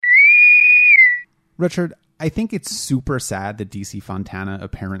Richard, I think it's super sad that DC Fontana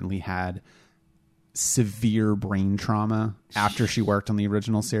apparently had severe brain trauma after she worked on the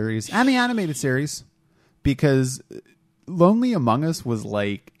original series and the animated series, because Lonely Among Us was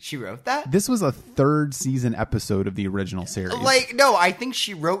like... She wrote that? This was a 3rd season episode of the original series. Like, no, I think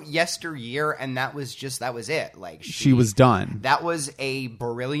she wrote Yesteryear, and that was it. Like, she was done. That was a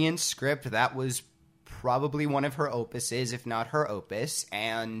brilliant script. That was probably one of her opuses, if not her opus.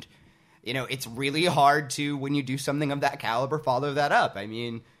 And, you know, it's really hard to, when you do something of that caliber, follow that up. I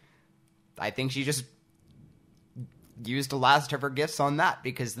mean, I think she just used the last of her gifts on that,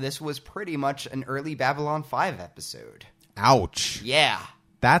 because this was pretty much an early Babylon 5 episode. Ouch. Yeah.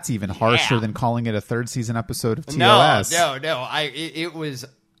 That's even harsher than calling it a 3rd season episode of TOS. No. It was...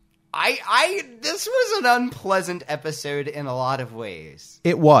 this was an unpleasant episode in a lot of ways.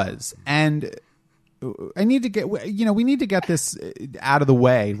 It was. And I need to get, we need to get this out of the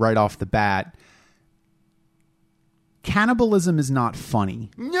way right off the bat. Cannibalism is not funny.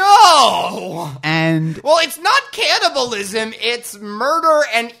 No! And... Well, it's not cannibalism. It's murder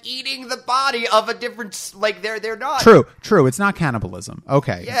and eating the body of a different... Like, they're not... True. It's not cannibalism.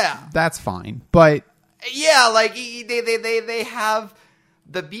 Okay. Yeah. That's fine. But... Yeah, like, they have...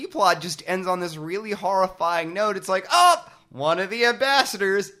 The B-plot just ends on this really horrifying note. It's like, oh, one of the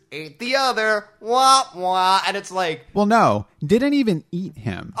ambassadors ate the other. Wah, wah. And it's like... Well, no. Didn't even eat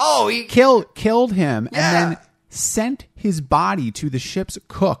him. Oh, he... Killed him. Yeah. And then... sent his body to the ship's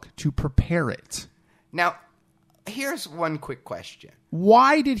cook to prepare it. Now, here's one quick question.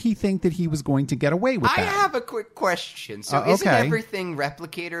 Why did he think that he was going to get away with that? I have a quick question. So isn't everything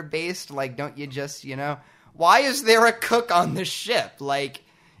replicator-based? Like, don't you just, why is there a cook on the ship? Like,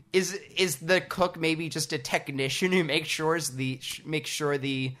 is the cook maybe just a technician who makes sure the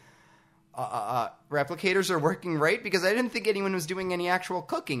replicators are working right? Because I didn't think anyone was doing any actual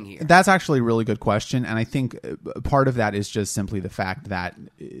cooking here. That's actually a really good question. And I think part of that is just simply the fact that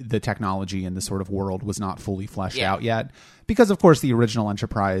the technology in the sort of world was not fully fleshed out yet. Because, of course, the original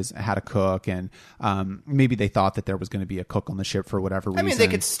Enterprise had a cook, and maybe they thought that there was going to be a cook on the ship for whatever reason. I mean, they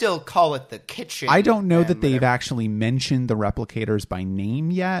could still call it the kitchen. I don't know that they've actually mentioned the replicators by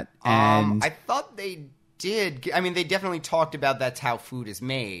name yet. And I thought they did. I mean, they definitely talked about that's how food is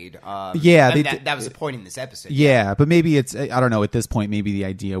made. That was the point in this episode. Yeah, but maybe it's, I don't know, at this point, maybe the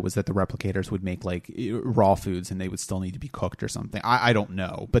idea was that the replicators would make like raw foods and they would still need to be cooked or something. I don't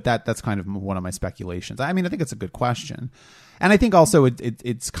know, but that's kind of one of my speculations. I mean, I think it's a good question. And I think also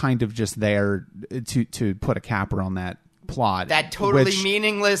it's kind of just there to put a capper on that plot. That totally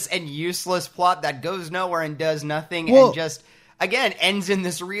meaningless and useless plot that goes nowhere and does nothing and just, again, ends in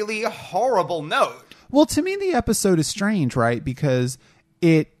this really horrible note. Well, to me, the episode is strange, right? Because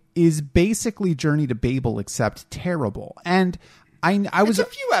it is basically Journey to Babel, except terrible. And I was... It's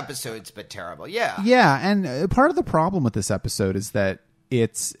a few episodes, but terrible, yeah. Yeah, and part of the problem with this episode is that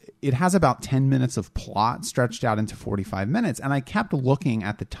it has about 10 minutes of plot stretched out into 45 minutes. And I kept looking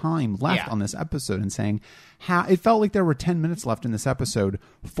at the time left on this episode and saying, how it felt like there were 10 minutes left in this episode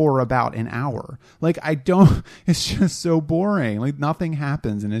for about an hour. Like, it's just so boring. Like, nothing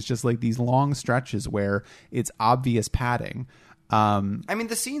happens. And it's just like these long stretches where it's obvious padding. I mean,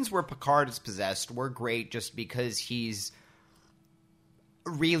 the scenes where Picard is possessed were great just because he's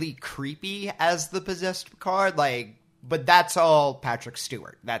really creepy as the possessed Picard. Like, but that's all Patrick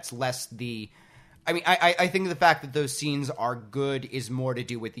Stewart. That's less the... I mean, I think the fact that those scenes are good is more to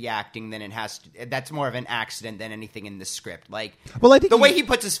do with the acting than it has to... That's more of an accident than anything in the script. Like, well, I think the way he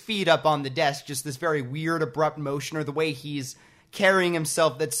puts his feet up on the desk, just this very weird, abrupt motion, or the way he's carrying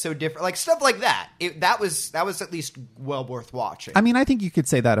himself that's so different. Like, stuff like that. That was at least well worth watching. I mean, I think you could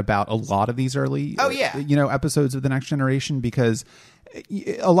say that about a lot of these early episodes of The Next Generation, because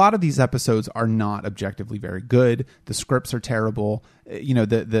a lot of these episodes are not objectively very good. The scripts are terrible.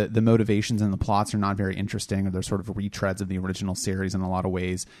 The motivations and the plots are not very interesting, or they're sort of retreads of the original series in a lot of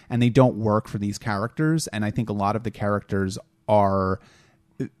ways, and they don't work for these characters. And I think a lot of the characters are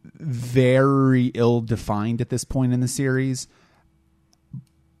very ill-defined at this point in the series.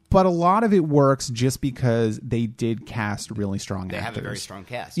 But a lot of it works just because they did cast really strong actors. They have a very strong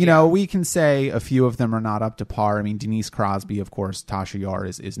cast. You know, we can say a few of them are not up to par. I mean, Denise Crosby, of course, Tasha Yar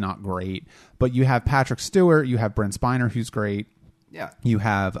is not great. But you have Patrick Stewart, you have Brent Spiner, who's great. Yeah. You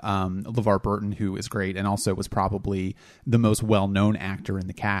have LeVar Burton, who is great, and also was probably the most well-known actor in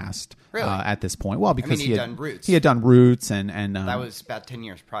the cast at this point. Well, because he had done Roots. He had done Roots, and that was about 10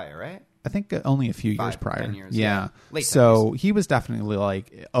 years prior, right? I think only a few years prior. 10 years, yeah. Late so 70s. He was definitely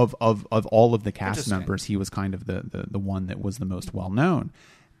like of all of the cast members, he was kind of the one that was the most well known.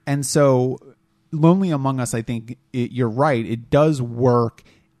 And so Lonely Among Us, I think you're right. It does work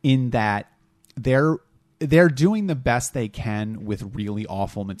in that they're doing the best they can with really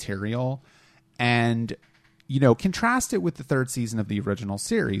awful material, and contrast it with the third season of the original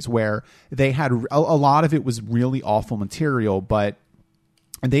series, where they had a lot of it was really awful material, but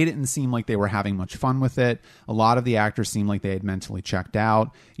they didn't seem like they were having much fun with it. A lot of the actors seemed like they had mentally checked out.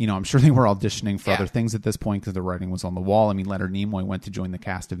 I'm sure they were auditioning for other things at this point because the writing was on the wall. I mean, Leonard Nimoy went to join the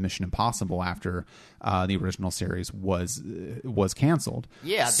cast of Mission Impossible after the original series was canceled.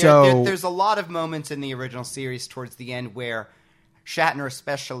 Yeah, so there's a lot of moments in the original series towards the end where Shatner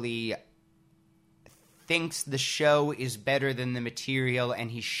especially thinks the show is better than the material,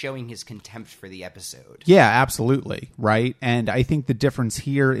 and he's showing his contempt for the episode. Yeah, absolutely. Right. And I think the difference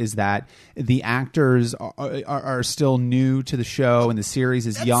here is that the actors are still new to the show, and the series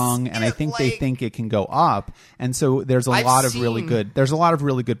is young, and I think they think it can go up. And so there's a lot of really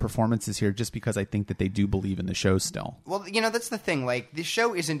good performances here, just because I think that they do believe in the show still. Well, that's the thing. Like, the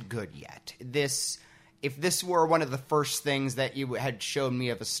show isn't good yet. If this were one of the first things that you had shown me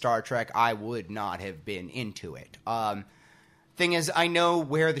of a Star Trek, I would not have been into it. Thing is, I know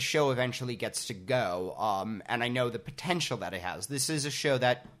where the show eventually gets to go, and I know the potential that it has. This is a show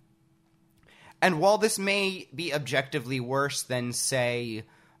that, and while this may be objectively worse than, say,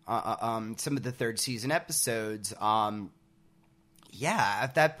 some of the third season episodes, at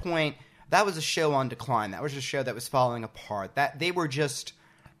that point, that was a show on decline. That was a show that was falling apart. That they were just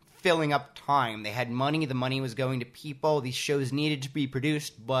filling up time. They had money. The money was going to people. These shows needed to be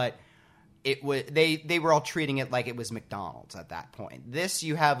produced, but it was they were all treating it like it was McDonald's at that point. The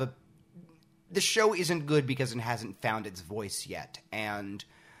show isn't good because it hasn't found its voice yet, and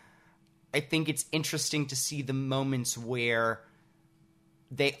I think it's interesting to see the moments where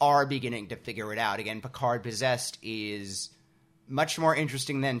they are beginning to figure it out. Again, Picard Possessed is much more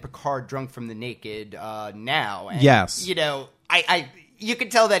interesting than Picard Drunk from the Naked now. And, yes. You can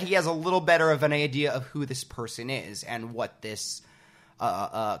tell that he has a little better of an idea of who this person is and what this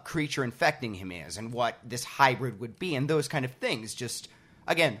creature infecting him is and what this hybrid would be and those kind of things. Just,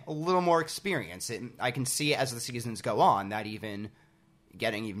 again, a little more experience. I can see as the seasons go on that even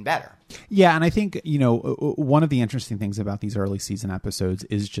getting even better. Yeah, and I think, one of the interesting things about these early season episodes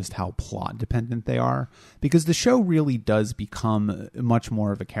is just how plot dependent they are, because the show really does become much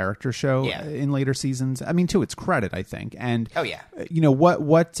more of a character show in later seasons. I mean, to its credit, I think. And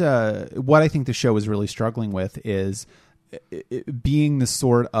what I think the show is really struggling with is being the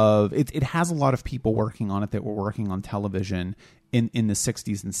sort of it has a lot of people working on it that were working on television in the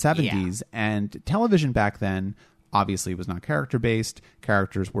 60s and 70s, and television back then obviously was not character-based.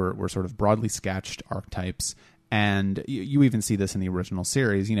 Characters were sort of broadly sketched archetypes. And you even see this in the original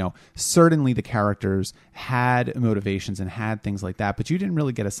series. Certainly the characters had motivations and had things like that, but you didn't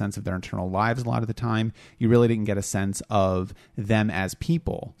really get a sense of their internal lives a lot of the time. You really didn't get a sense of them as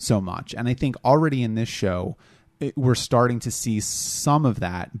people so much. And I think already in this show, we're starting to see some of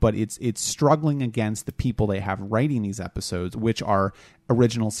that, but it's struggling against the people they have writing these episodes, which are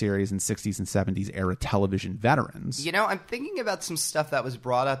original series and 60s and 70s era television veterans. I'm thinking about some stuff that was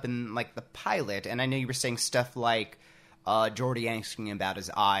brought up in like the pilot, and I know you were saying stuff like Geordi asking about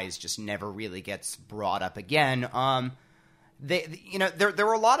his eyes just never really gets brought up again. There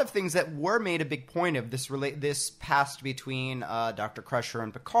were a lot of things that were made a big point of this past between Dr. Crusher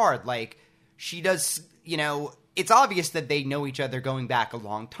and Picard. Like, she does, it's obvious that they know each other going back a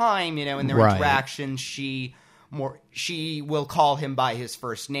long time, in their interactions. She will call him by his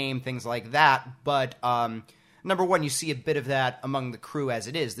first name, things like that. But number one, you see a bit of that among the crew as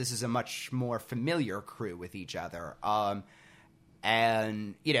it is. This is a much more familiar crew with each other.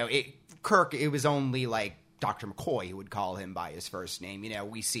 Kirk, it was only like Dr. McCoy who would call him by his first name.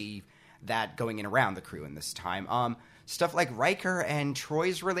 We see that going in around the crew in this time. Stuff like Riker and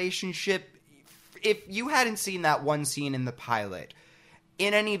Troy's relationship. If you hadn't seen that one scene in the pilot,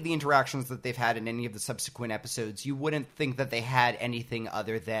 in any of the interactions that they've had in any of the subsequent episodes, you wouldn't think that they had anything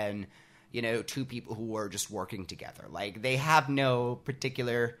other than, two people who were just working together. Like, they have no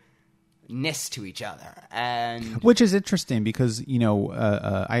particular ness to each other, and which is interesting because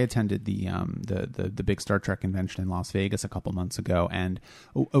I attended the big Star Trek convention in Las Vegas a couple months ago, and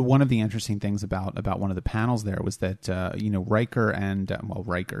one of the interesting things about one of the panels there was that Riker and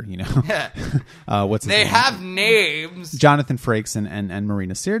Riker, what's his they name? have names. Jonathan Frakes and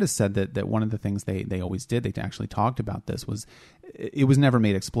Marina Sirtis said that one of the things they always did, they actually talked about this, was it was never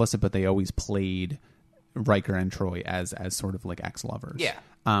made explicit, but they always played Riker and Troy as sort of like ex-lovers. Yeah.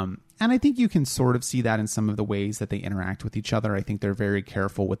 And I think you can sort of see that in some of the ways that they interact with each other. I think they're very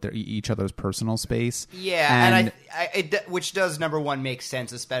careful with each other's personal space. Yeah, and which does, number one, make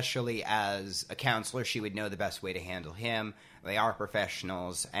sense, especially as a counselor. She would know the best way to handle him. They are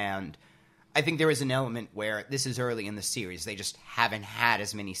professionals, and I think there is an element where this is early in the series. They just haven't had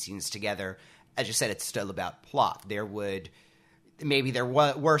as many scenes together. As you said, it's still about plot. There were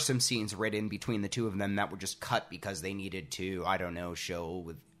some scenes written between the two of them that were just cut because they needed to, I don't know, show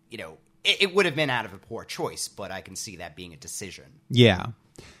with, it would have been out of a poor choice, but I can see that being a decision. Yeah.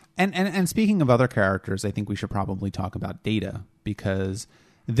 And speaking of other characters, I think we should probably talk about Data, because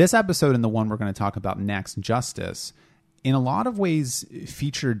this episode and the one we're going to talk about next, Justice, in a lot of ways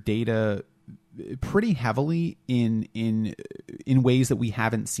featured Data pretty heavily in ways that we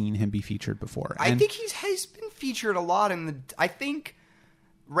haven't seen him be featured before. I think he's been featured a lot I think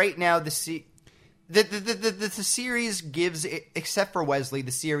right now the series gives, except for Wesley,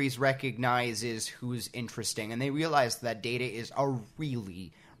 the series recognizes who's interesting, and they realize that Data is a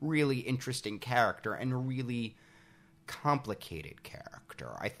really, really interesting character and a really complicated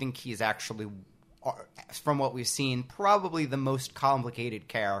character. I think he's actually, from what we've seen, probably the most complicated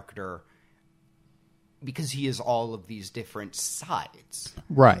character because he is all of these different sides.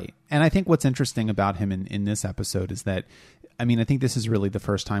 Right. And I think what's interesting about him in this episode is that, I mean, I think this is really the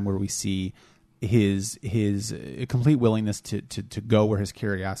first time where we see his complete willingness to go where his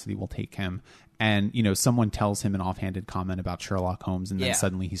curiosity will take him. And, someone tells him an offhanded comment about Sherlock Holmes, and then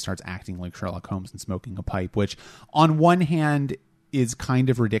suddenly he starts acting like Sherlock Holmes and smoking a pipe, which on one hand is kind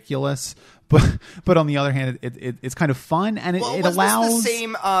of ridiculous, but on the other hand, it's kind of fun, and it allows the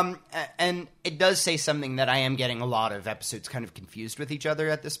same. And it does say something that I am getting a lot of episodes kind of confused with each other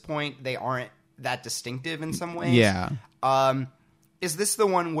at this point. They aren't that distinctive in some ways. Yeah. Is this the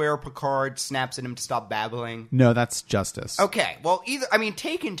one where Picard snaps at him to stop babbling? No, that's Justice. Okay. Well,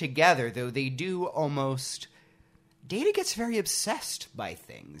 taken together though, they do almost. Data gets very obsessed by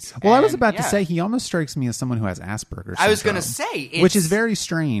things. Well, I was about to say he almost strikes me as someone who has Asperger's syndrome. I was going to say, which is very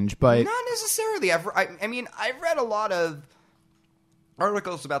strange, but not necessarily. I've read a lot of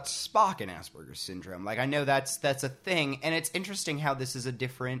articles about Spock and Asperger's syndrome. Like, I know that's a thing, and it's interesting how this is a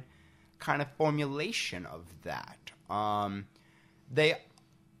different kind of formulation of that.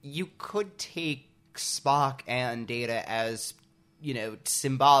 You could take Spock and Data as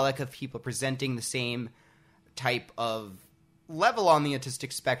symbolic of people presenting the same type of level on the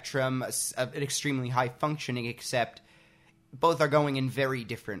autistic spectrum, of an extremely high functioning, except both are going in very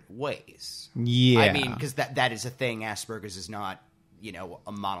different ways. Yeah. I mean, because that is a thing. Asperger's is not,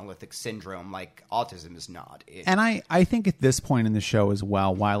 a monolithic syndrome like autism is not. And I think at this point in the show as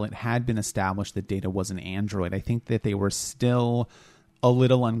well, while it had been established that Data was an android, I think that they were still a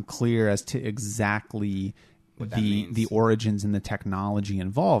little unclear as to exactly the origins and the technology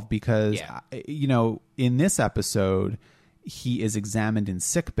involved, because in this episode he is examined in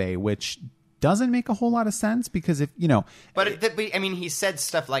sickbay, which doesn't make a whole lot of sense, because he said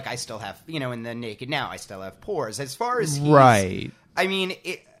stuff like, I still have, in the Naked Now, I still have pores. As far as right, I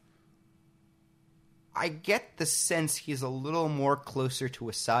get the sense he's a little more closer to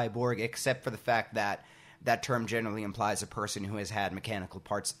a cyborg, except for the fact that that term generally implies a person who has had mechanical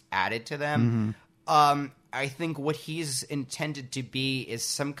parts added to them. Mm-hmm. I think what he's intended to be is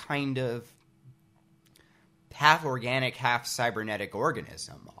some kind of half organic, half cybernetic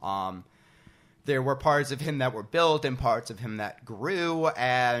organism. There were parts of him that were built and parts of him that grew,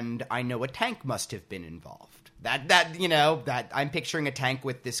 and I know a tank must have been involved. That I'm picturing a tank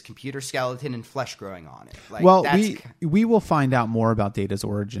with this computer skeleton and flesh growing on it. We will find out more about Data's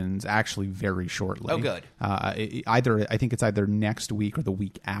origins actually very shortly. Oh, good. I think it's either next week or the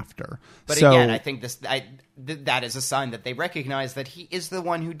week after. But again, I think that is a sign that they recognize that he is the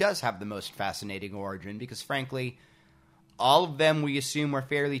one who does have the most fascinating origin, because frankly, all of them we assume are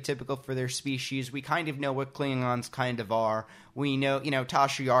fairly typical for their species. We kind of know what Klingons kind of are. We know,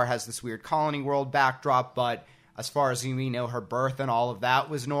 Tasha Yar has this weird colony world backdrop, but as far as we know, her birth and all of that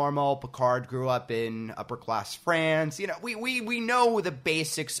was normal. Picard grew up in upper-class France. We know the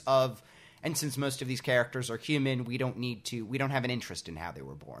basics of, and since most of these characters are human, we don't have an interest in how they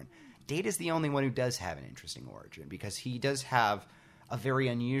were born. Data's the only one who does have an interesting origin, because he does have a very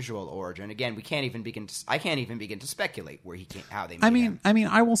unusual origin. Again, I can't even begin to speculate how they made him. I mean,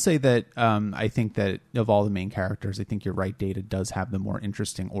 I will say that I think that of all the main characters, I think you're right. Data does have the more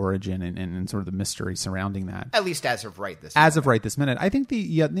interesting origin and sort of the mystery surrounding that. At least as of right this minute. I think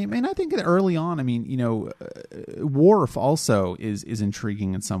I think that early on, Worf also is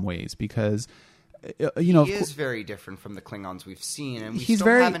intriguing in some ways, because he is very different from the Klingons we've seen, and he's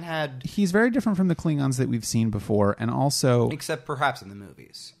very different from the Klingons that we've seen before, and also, except perhaps in the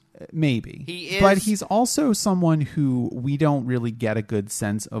movies, maybe he is, but he's also someone who we don't really get a good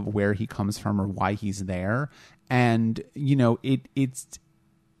sense of where he comes from or why he's there, and it's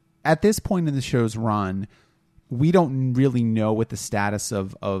at this point in the show's run, we don't really know what the status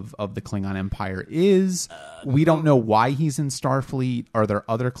of the Klingon Empire is. We don't know why he's in Starfleet. Are there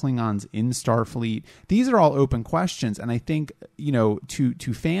other Klingons in Starfleet? These are all open questions, and I think,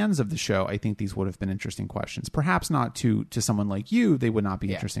 to fans of the show, I think these would have been interesting questions. Perhaps not to someone like you, they would not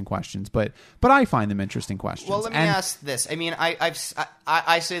be interesting questions, but I find them interesting questions. Well, let me ask this. I mean, I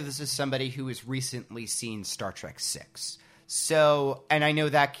say this as somebody who has recently seen Star Trek VI. So, and I know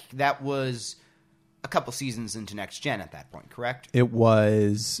that was a couple seasons into Next Gen at that point, correct? It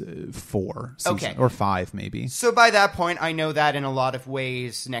was 4 seasons, or 5 maybe. So by that point, I know that in a lot of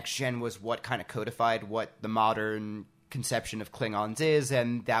ways, Next Gen was what kind of codified what the modern conception of Klingons is,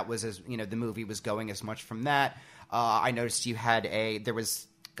 and that was, as the movie was going as much from that. I noticed you had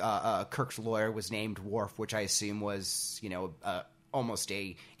Kirk's lawyer was named Worf, which I assume was almost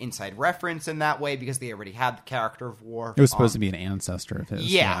a inside reference in that way because they already had the character of Worf. It was supposed to be an ancestor of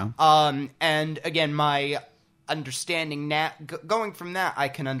his. Yeah. And again, my understanding now, going from that, I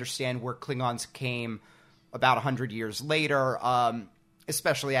can understand where Klingons came about 100 years later,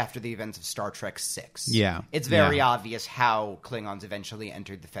 especially after the events of Star Trek VI. Yeah. It's very obvious how Klingons eventually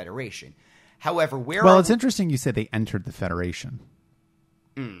entered the Federation. However, it's interesting you say they entered the Federation.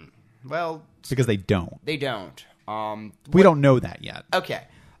 Well, because they don't. They don't. We don't know that yet. Okay.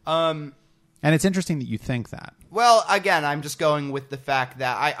 And it's interesting that you think that. Well, again, I'm just going with the fact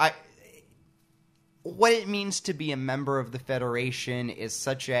that I what it means to be a member of the Federation is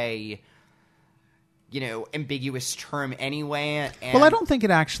such a ambiguous term anyway. And well, I don't think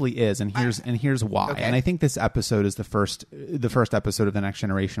it actually is, and here's why. Okay. And I think this episode is the first episode of The Next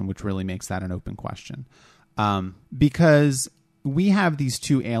Generation, which really makes that an open question, because we have these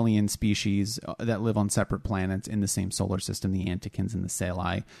two alien species that live on separate planets in the same solar system, the Antikins and the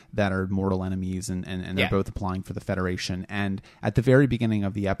Salai, that are mortal enemies, and they're both applying for the Federation. And at the very beginning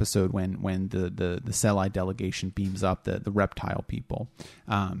of the episode, when the Salai delegation beams up the reptile people,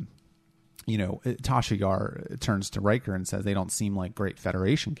 Tasha Yar turns to Riker and says they don't seem like great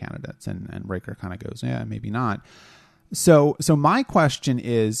Federation candidates, and Riker kind of goes, yeah, maybe not. So my question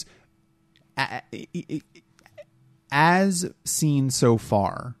is, as seen so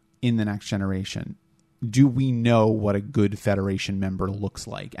far in The Next Generation, do we know what a good Federation member looks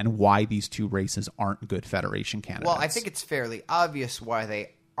like and why these two races aren't good Federation candidates? Well, I think it's fairly obvious why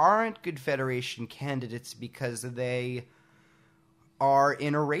they aren't good Federation candidates, because they are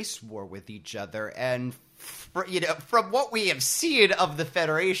in a race war with each other. And, from what we have seen of the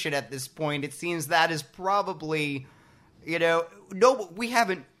Federation at this point, it seems that is probably, no, we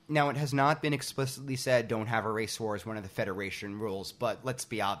haven't. Now, it has not been explicitly said don't have a race war as one of the Federation rules, but let's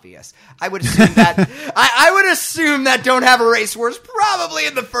be obvious. I would assume that I would assume that don't have a race war is probably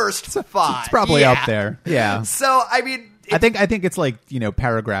in the first 5. It's probably up there. Yeah. So, I mean, I think it's like,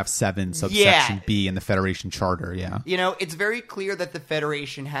 paragraph 7, subsection B in the Federation Charter, yeah. It's very clear that the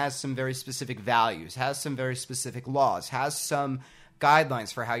Federation has some very specific values, has some very specific laws, has some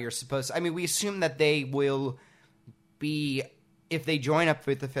guidelines for how you're supposed to... I mean, we assume that they will be... If they join up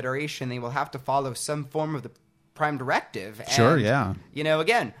with the Federation, they will have to follow some form of the Prime Directive. And, sure, yeah.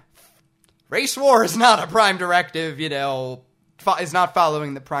 Again, race war is not a Prime Directive, is not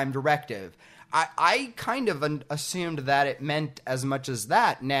following the Prime Directive. I kind of assumed that it meant as much as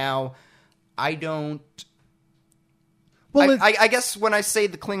that. Now, I don't... Well, I guess when I say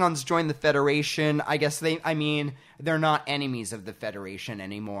the Klingons join the Federation, I guess they're not enemies of the Federation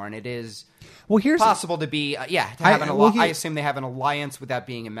anymore, and it is possible to be, I assume they have an alliance without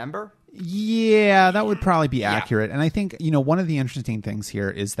being a member? Yeah, that would probably be accurate. And I think, one of the interesting things here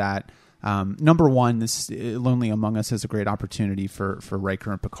is that, number one, this Lonely Among Us is a great opportunity for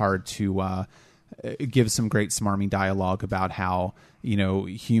Riker and Picard to give some great smarmy dialogue about how,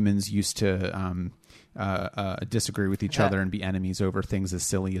 humans used to... disagree with each other and be enemies over things as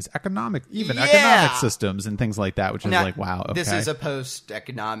silly as economic systems and things like that, which is like, wow, okay. This is a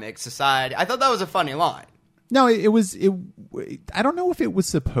post-economic society. I thought that was a funny line. No, it was. I don't know if it was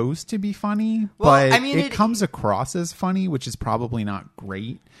supposed to be funny, but it comes across as funny, which is probably not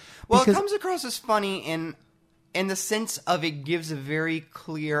great. Well, it comes across as funny in the sense of it gives a very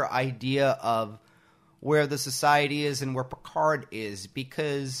clear idea of where the society is and where Picard is,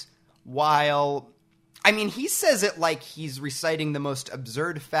 because while... he says it like he's reciting the most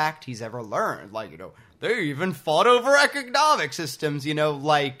absurd fact he's ever learned. Like, they even fought over economic systems, we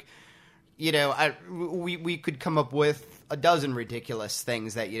could come up with a dozen ridiculous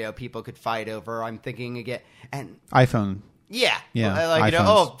things that, people could fight over. I'm thinking again, and iPhone. Yeah.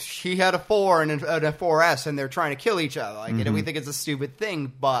 Like, he had a 4 and a 4S and they're trying to kill each other. Like, we think it's a stupid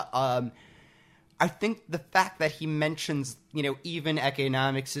thing, but, I think the fact that he mentions, even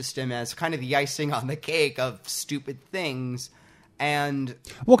economic system as kind of the icing on the cake of stupid things. And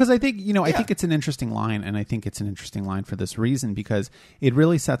well, because I think, I think it's an interesting line, and I think it's an interesting line for this reason, because it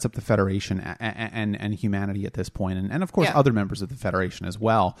really sets up the Federation and humanity at this point, and of course other members of the Federation as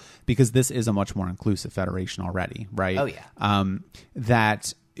well, because this is a much more inclusive Federation already, right? Oh, yeah.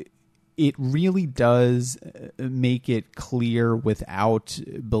 That it really does make it clear, without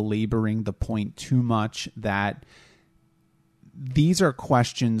belaboring the point too much, that these are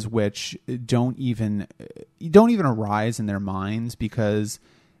questions which don't even arise in their minds, because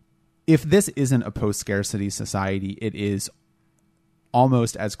if this isn't a post-scarcity society, it is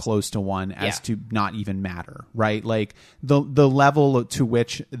almost as close to one as to not even matter, right? Like the level to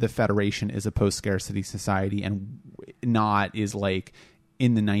which the Federation is a post-scarcity society and not is like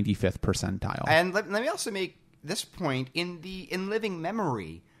in the 95th percentile. And let me also make this point: in living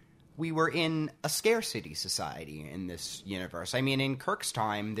memory, we were in a scarcity society in this universe. I mean, in Kirk's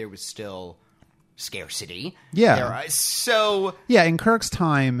time, there was still scarcity. Yeah. In Kirk's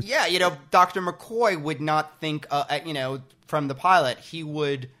time... Yeah, Dr. McCoy would not think, from the pilot, he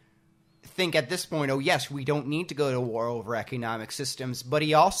would think at this point, oh, yes, we don't need to go to war over economic systems, but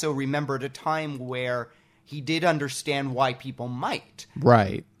he also remembered a time where he did understand why people might.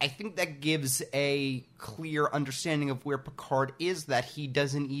 Right. I think that gives a clear understanding of where Picard is, that he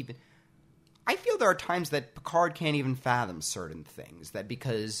doesn't even... I feel there are times that Picard can't even fathom certain things, that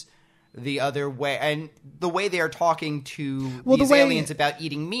because the other way, and the way they are talking to these aliens about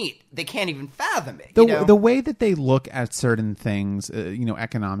eating meat, they can't even fathom it. The way that they look at certain things,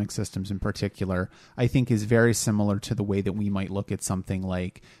 economic systems in particular, I think is very similar to the way that we might look at something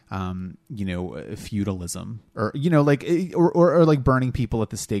like, feudalism, or or like burning people at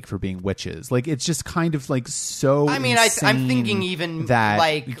the stake for being witches. Like it's just kind of like so. I mean, I'm thinking even that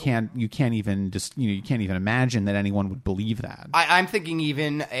like you can't even just you can't even imagine that anyone would believe that. I'm thinking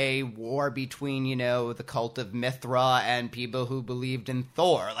even a war between the cult of Mithra and people who believed in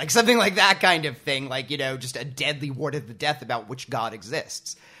Thor, like something like that kind of thing, like just a deadly war to the death about which god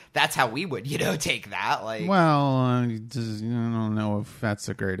exists. That's how we would take that. Like, well, I don't know if that's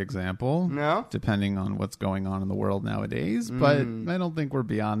a great example. No, depending on what's going on in the world nowadays, but I don't think we're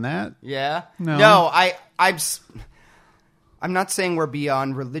beyond that. Yeah, no, I'm not saying we're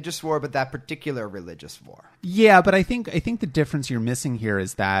beyond religious war, but that particular religious war. Yeah, but I think the difference you're missing here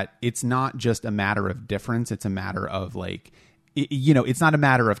is that it's not just a matter of difference; it's a matter of like, it's not a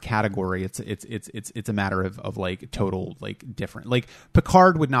matter of category. It's a matter of like total like different. Like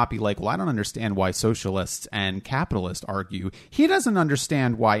Picard would not be like, well, I don't understand why socialists and capitalists argue. He doesn't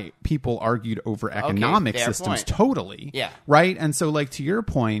understand why people argued over economic systems. Point. Totally. Yeah. Right. And so, like to your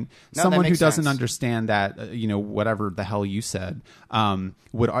point, someone who doesn't understand that, whatever the hell you said,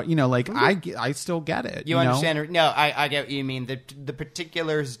 would like I still get it. You understand? No, I get what you mean. The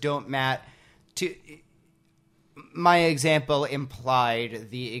particulars don't matter. My example implied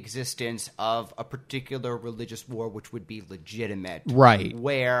the existence of a particular religious war which would be legitimate. Right.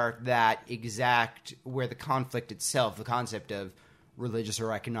 Where the conflict itself, the concept of religious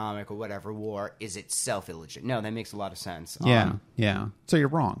or economic or whatever war, is itself illegitimate. No, that makes a lot of sense. Yeah, yeah. So you're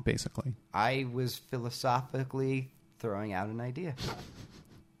wrong, basically. I was philosophically throwing out an idea.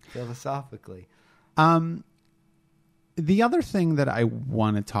 Philosophically. The other thing that I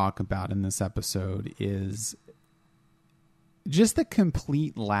want to talk about in this episode is just the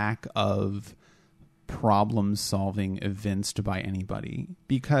complete lack of problem-solving evinced by anybody.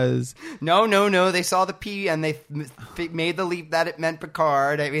 Because no, they saw the P and they made the leap that it meant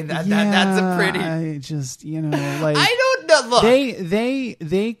Picard. I mean, that's a pretty. I just like I don't know. Look,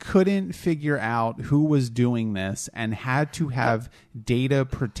 they couldn't figure out who was doing this and had to have Data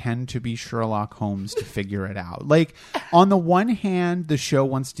pretend to be Sherlock Holmes to figure it out. Like on the one hand, the show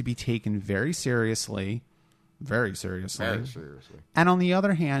wants to be taken very seriously. Very seriously. And on the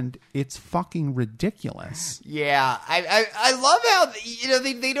other hand, it's fucking ridiculous. Yeah. I love how,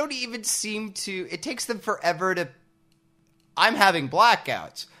 they don't even seem to... It takes them forever to... I'm having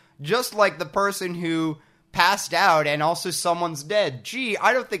blackouts. Just like the person who passed out and also someone's dead. Gee,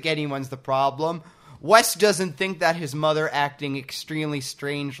 I don't think anyone's the problem. Wes doesn't think that his mother acting extremely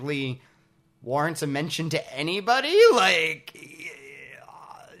strangely warrants a mention to anybody. Like...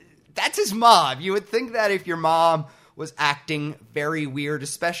 That's his mom. You would think that if your mom was acting very weird,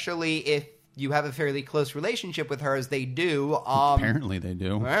 especially if you have a fairly close relationship with her, as they do. Apparently they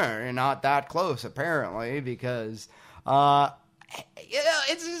do. They're not that close, apparently, because,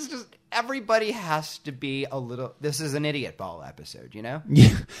 it's just everybody has to be a little... This is an idiot ball episode, Yeah.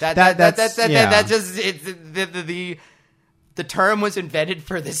 That's just... It's the The term was invented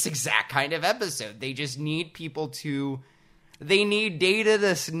for this exact kind of episode. They just need people to... They need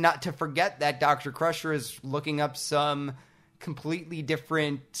data not to forget that Dr. Crusher is looking up some completely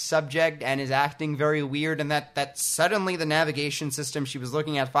different subject and is acting very weird, and that suddenly the navigation system she was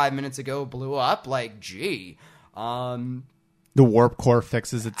looking at 5 minutes ago blew up. Like, gee. The warp core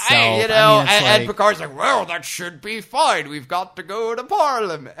fixes itself. And Picard's like, well, that should be fine. We've got to go to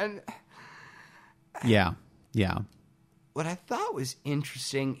Parliament. And yeah. What I thought was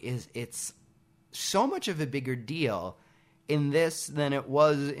interesting is it's so much of a bigger deal in this than it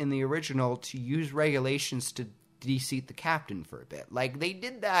was in the original to use regulations to de-seat the captain for a bit. Like, they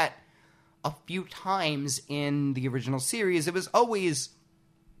did that a few times in the original series. It was always,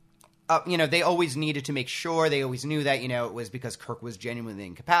 they always needed to make sure. They always knew that, it was because Kirk was genuinely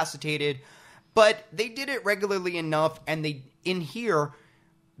incapacitated. But they did it regularly enough, and they need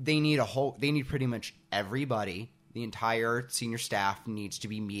pretty much everybody. The entire senior staff needs to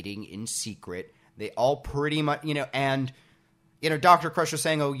be meeting in secret. They all pretty much, and... Dr. Crusher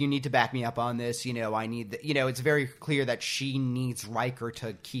saying, oh, you need to back me up on this. I need it's very clear that she needs Riker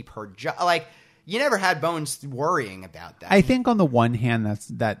to keep her job. Like, you never had Bones worrying about that. I think on the one hand,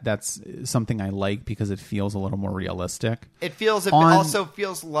 that's something I like because it feels a little more realistic. It also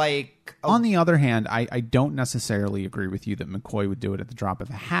feels like... On the other hand, I don't necessarily agree with you that McCoy would do it at the drop of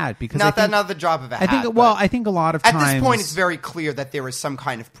a hat because not the drop of a hat. I think a lot of times at this point it's very clear that there is some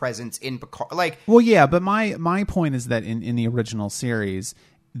kind of presence in Picard. Like, well, yeah, but my point is that in the original series,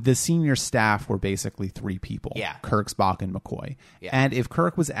 the senior staff were basically three people. Yeah. Kirk, Spock, and McCoy. Yeah. And if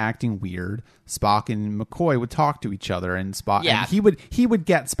Kirk was acting weird, Spock and McCoy would talk to each other, and Spock yeah. and he would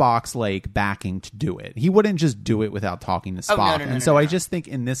get Spock's backing to do it. He wouldn't just do it without talking to Spock. I just think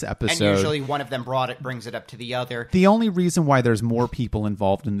in this episode, and usually one of them brings it up to the other. The only reason why there's more people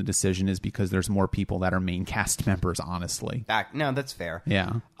involved in the decision is because there's more people that are main cast members, honestly. No, that's fair.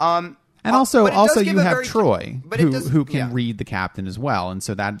 Yeah. And also you have Troy, who can yeah. read the captain as well, and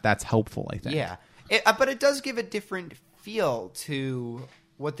so that's helpful, I think. Yeah, but it does give a different feel to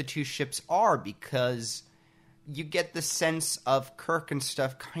what the two ships are, because you get the sense of Kirk and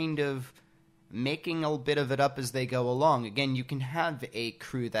stuff kind of making a bit of it up as they go along. Again, you can have a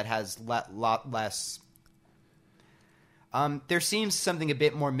crew that has lot less... there seems something a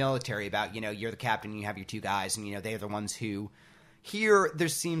bit more military about, you're the captain, you have your two guys, and, they're the ones who... Here, there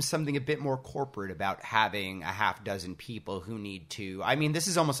seems something a bit more corporate about having a half dozen people who need to... I mean, this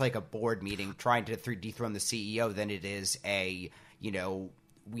is almost like a board meeting trying to dethrone the CEO than it is we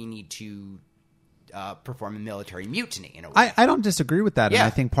need to perform a military mutiny in a way. I don't disagree with that, yeah. and I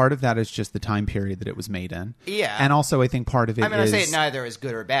think part of that is just the time period that it was made in. Yeah. And also I think part of it is... I say it neither is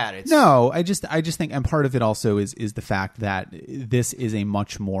good or bad. No, I just think... And part of it also is the fact that this is a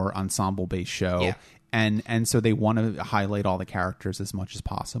much more ensemble-based show. Yeah. And so they want to highlight all the characters as much as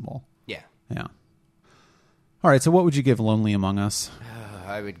possible. Yeah. Yeah. All right, so what would you give Lonely Among Us?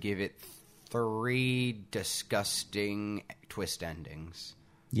 I would give it 3 disgusting twist endings.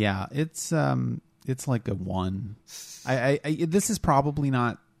 Yeah, it's like a 1. This is probably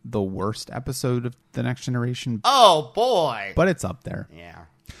not the worst episode of The Next Generation. Oh, boy. But it's up there. Yeah.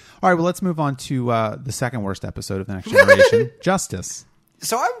 All right, well, let's move on to the second worst episode of The Next Generation, Justice.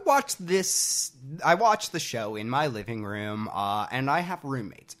 So I watched the show in my living room, and I have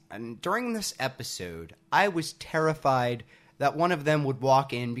roommates. And during this episode, I was terrified that one of them would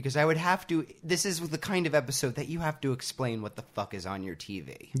walk in because I would have to... This is the kind of episode that you have to explain what the fuck is on your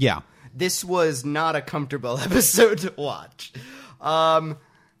TV. Yeah. This was not a comfortable episode to watch.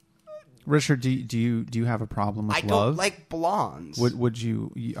 Richard, do you have a problem with love? I don't like blondes. Would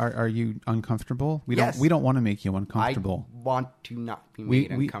you are you uncomfortable? Yes. We don't want to make you uncomfortable. I want to not be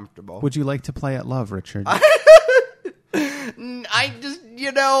made uncomfortable. Would you like to play at love, Richard? I just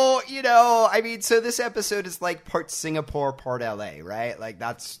I mean, so this episode is like part Singapore, part LA, right? Like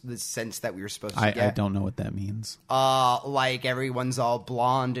that's the sense that we were supposed to get. I don't know what that means. Like everyone's all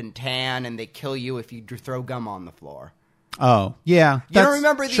blonde and tan, and they kill you if you throw gum on the floor. Oh, yeah. You don't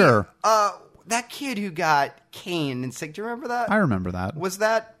remember sure. that kid who got caned and sick? Do you remember that? I remember that. Was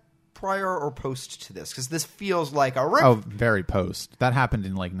that prior or post to this? Because this feels like a rip. Oh, very post. That happened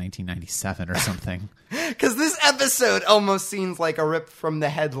in like 1997 or something. Because this episode almost seems like a rip from the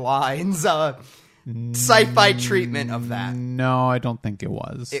headlines. Sci-fi treatment of that. No, I don't think it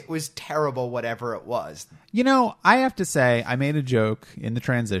was. It was terrible, whatever it was. I have to say, I made a joke in the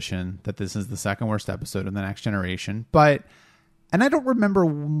transition that this is the second worst episode of The Next Generation, and I don't remember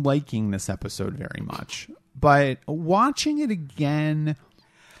liking this episode very much, but watching it again,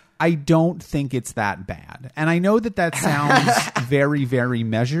 I don't think it's that bad. And I know that sounds very, very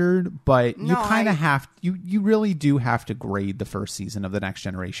measured, but you kind of have you really do have to grade the first season of The Next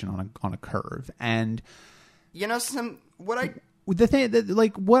Generation on a curve. And what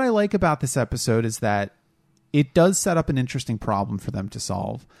I like about this episode is that it does set up an interesting problem for them to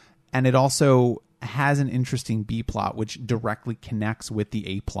solve, and it also has an interesting B plot which directly connects with the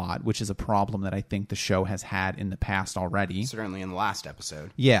A plot, which is a problem that I think the show has had in the past already. Certainly in the last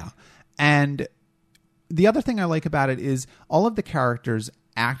episode. Yeah. And the other thing I like about it is all of the characters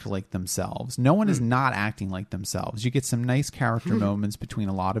act like themselves. No one is not acting like themselves. You get some nice character moments between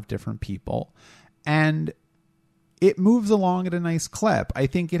a lot of different people, and it moves along at a nice clip. I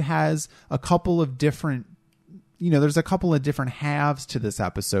think it has a couple of different, there's a couple of different halves to this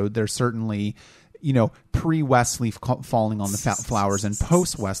episode. There's certainly, pre-Wesley falling on the flowers and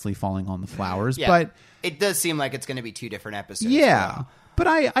post-Wesley falling on the flowers. Yeah, but it does seem like it's going to be two different episodes. Yeah, but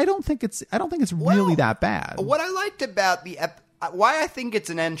I don't think it's really that bad. What I liked about why I think it's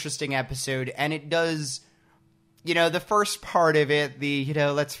an interesting episode, and it does, the first part of it,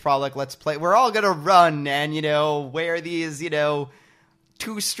 let's frolic, let's play. We're all going to run and, wear these,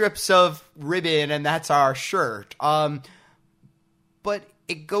 2 strips of ribbon, and that's our shirt. But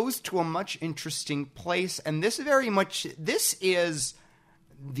it goes to a much interesting place, and this is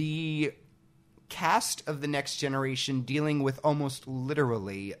the cast of The Next Generation dealing with almost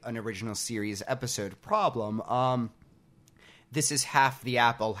literally an original series episode problem. This is half the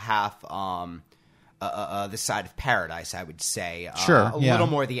apple, half the side of paradise, I would say. Sure, a little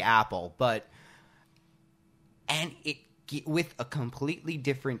more the apple, and it with a completely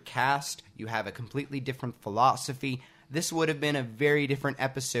different cast, you have a completely different philosophy. This would have been a very different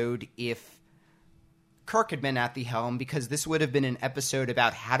episode if Kirk had been at the helm, because this would have been an episode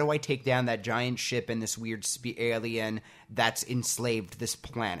about how do I take down that giant ship and this weird alien that's enslaved this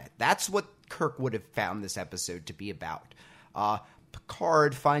planet. That's what Kirk would have found this episode to be about.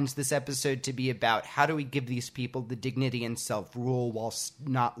 Picard finds this episode to be about how do we give these people the dignity and self-rule whilst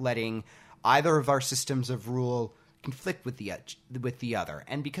not letting either of our systems of rule conflict with the other.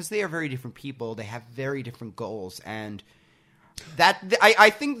 And because they are very different people, they have very different goals, and I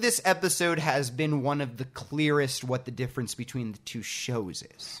think this episode has been one of the clearest what the difference between the two shows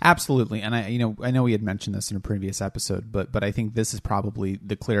is. Absolutely. And I know we had mentioned this in a previous episode, but I think this is probably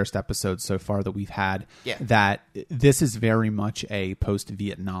the clearest episode so far that we've had. Yeah. That this is very much a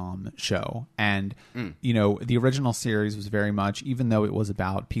post-Vietnam show. And the original series was very much, even though it was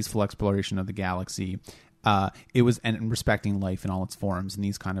about peaceful exploration of the galaxy, it was, and respecting life in all its forms and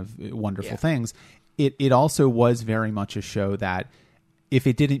these kind of wonderful things. It also was very much a show that if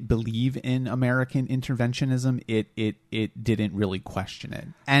it didn't believe in American interventionism, it didn't really question it.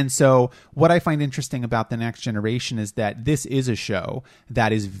 And so what I find interesting about The Next Generation is that this is a show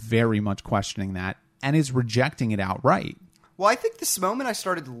that is very much questioning that and is rejecting it outright. Well, I think this moment I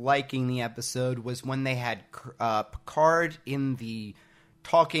started liking the episode was when they had Picard in the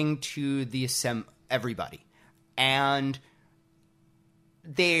talking to the everybody, and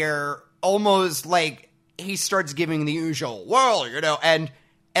they're almost like he starts giving the usual, well, and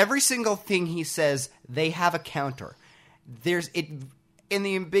every single thing he says, they have a counter. In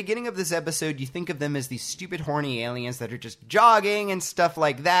the beginning of this episode, you think of them as these stupid, horny aliens that are just jogging and stuff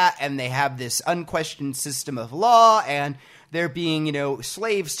like that, and they have this unquestioned system of law, and they're being,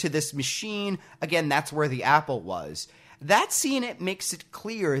 slaves to this machine. Again, that's where the apple was. That scene, it makes it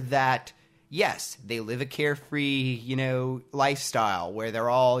clear that yes, they live a carefree, lifestyle where they're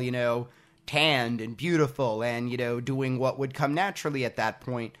all, tanned and beautiful and, doing what would come naturally at that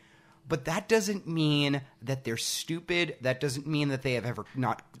point. But that doesn't mean that they're stupid. That doesn't mean that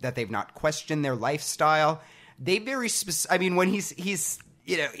they've not questioned their lifestyle. They very I mean, when he's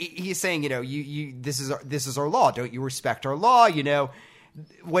saying, this is our law. Don't you respect our law?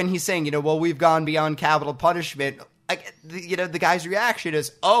 When he's saying, well, we've gone beyond capital punishment. The guy's reaction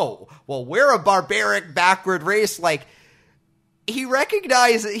is, oh, well, we're a barbaric, backward race. Like, he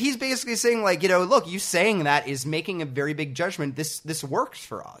recognizes, he's basically saying, like, look, you saying that is making a very big judgment. This works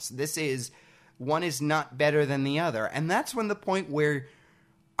for us. One is not better than the other. And that's when the point where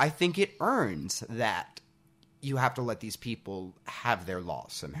I think it earns that you have to let these people have their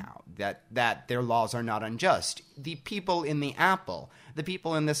laws somehow, that their laws are not unjust. The people in the apple, the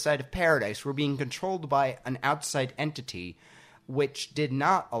people in this side of paradise were being controlled by an outside entity which did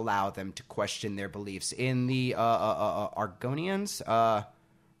not allow them to question their beliefs. In the Argonians,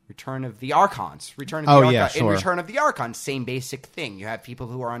 Return of the Archons. In Return of the Archons, same basic thing. You have people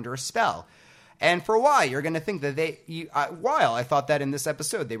who are under a spell. And for a while, you're going to think that I thought that in this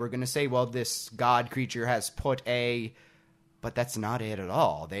episode, they were going to say, well, this god creature has put a But that's not it at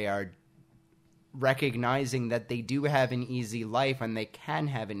all. They are recognizing that they do have an easy life and they can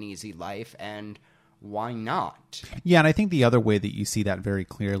have an easy life, and why not? Yeah, and I think the other way that you see that very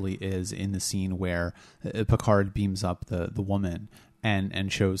clearly is in the scene where Picard beams up the woman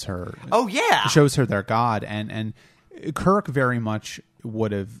and shows her. Oh yeah, shows her their god, and Kirk very much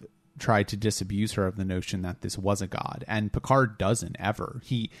would have tried to disabuse her of the notion that this was a god, and Picard doesn't ever.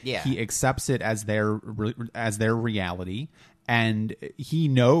 He accepts it as their reality. And he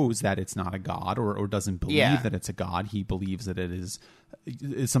knows that it's not a god, or doesn't believe that it's a god. He believes that it is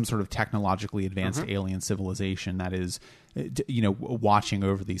some sort of technologically advanced alien civilization that is, watching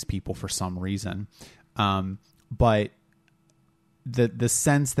over these people for some reason. But the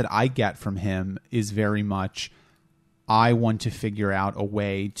sense that I get from him is very much, I want to figure out a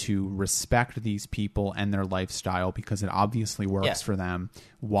way to respect these people and their lifestyle because it obviously works for them,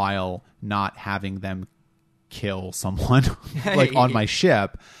 while not having them kill someone like on my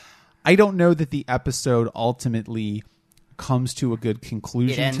ship. I don't know that the episode ultimately comes to a good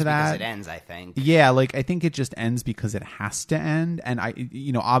conclusion to that. It ends, I think. Yeah, like I think it just ends because it has to end, and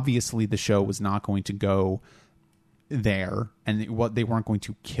obviously the show was not going to go there, and they weren't going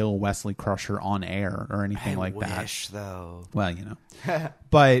to kill Wesley Crusher on air or anything like that. I wish, though. Well,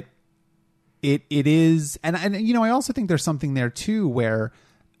 but it is, and I also think there's something there too where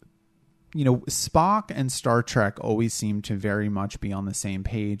Spock and Star Trek always seem to very much be on the same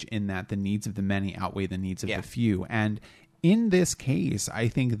page in that the needs of the many outweigh the needs of the few. And in this case, I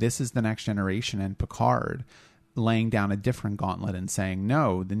think this is the Next Generation and Picard laying down a different gauntlet and saying,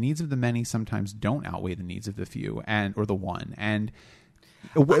 no, the needs of the many sometimes don't outweigh the needs of the few or the one. And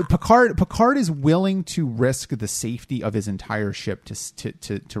Picard is willing to risk the safety of his entire ship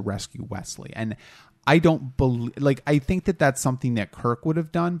to rescue Wesley. And I don't believe, I think that that's something that Kirk would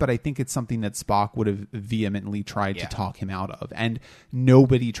have done, but I think it's something that Spock would have vehemently tried to talk him out of, and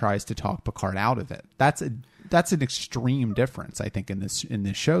nobody tries to talk Picard out of it. That's an extreme difference, I think, in this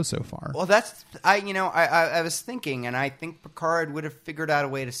show so far. Well, I was thinking, and I think Picard would have figured out a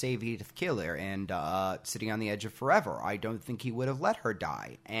way to save Edith Keeler and Sitting on the Edge of Forever. I don't think he would have let her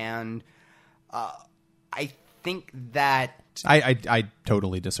die, and I think that. I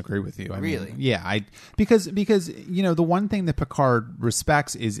totally disagree with you. Really? Because the one thing that Picard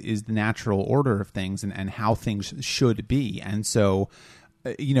respects is the natural order of things and how things should be. And so,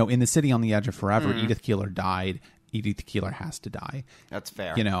 in the City on the Edge of Forever, Edith Keeler died. Edith Keeler has to die. That's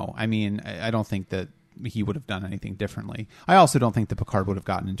fair. I don't think that he would have done anything differently. I also don't think that Picard would have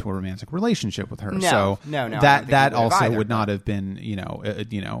gotten into a romantic relationship with her. No. That also would not have been,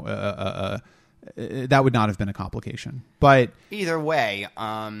 that would not have been a complication. But either way,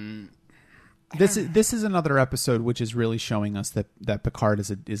 this is another episode which is really showing us that Picard is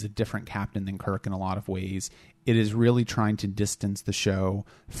a different captain than Kirk in a lot of ways. It is really trying to distance the show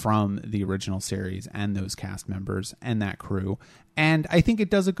from the original series and those cast members and that crew, and I think it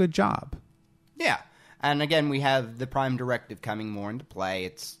does a good job. Yeah, and again, we have the Prime Directive coming more into play.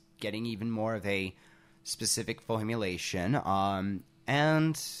 It's getting even more of a specific formulation,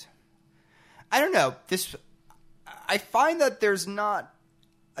 and I don't know. I find that there's not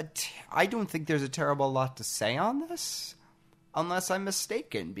I don't think there's a terrible lot to say on this, unless I'm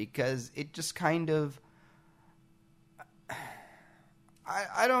mistaken, because it just kind of,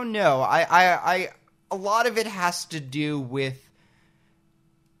 I don't know. A lot of it has to do with,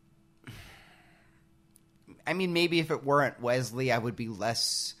 maybe if it weren't Wesley, I would be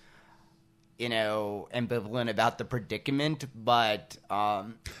less, ambivalent about the predicament, but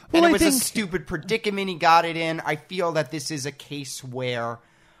it was a stupid predicament he got it in. I feel that this is a case where,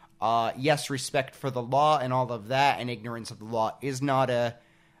 yes, respect for the law and all of that, and ignorance of the law is not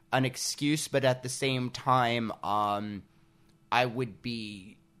an excuse, but at the same time, I would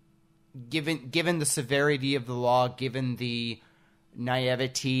be given the severity of the law, given the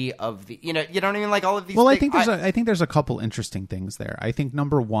naivety of the you know what I mean, like all of these things. I think there's a couple interesting things there. I think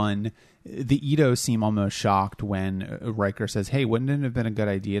number one, the Ido seem almost shocked when Riker says, hey, wouldn't it have been a good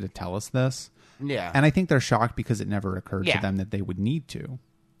idea to tell us this? Yeah. And I think they're shocked because it never occurred to them that they would need to.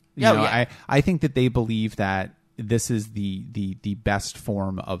 I think that they believe that this is the best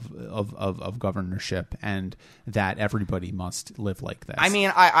form of governorship, and that everybody must live like this. I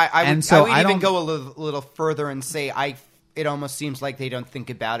would even go a little further and say it almost seems like they don't think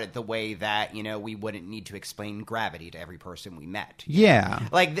about it the way that, we wouldn't need to explain gravity to every person we met. Yeah.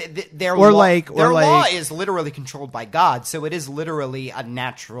 Like their law is literally controlled by God, so it is literally a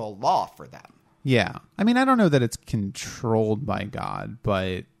natural law for them. Yeah. I don't know that it's controlled by God,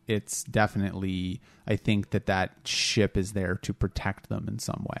 but it's definitely, I think that ship is there to protect them in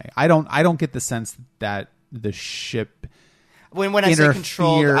some way. I don't get the sense that the ship When I say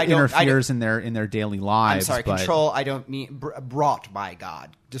controlled, interferes in their daily lives. I'm sorry, control. I don't mean brought by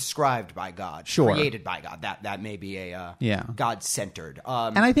God, described by God, created by God. That may be a God-centered.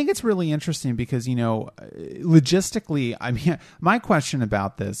 And I think it's really interesting because logistically, I mean, my question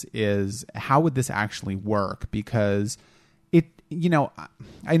about this is how would this actually work? Because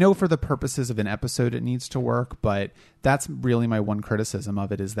I know for the purposes of an episode it needs to work, but that's really my one criticism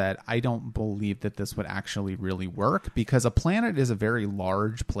of it is that I don't believe that this would actually really work because a planet is a very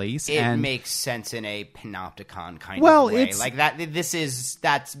large place. It makes sense in a panopticon kind of way. Like that.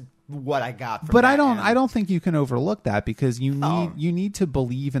 That's what I got from but that I don't think you can overlook that because you need to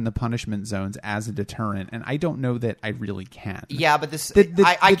believe in the punishment zones as a deterrent, and I don't know that I really can. Yeah, but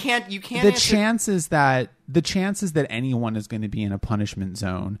I can't. You can't. The chances that anyone is going to be in a punishment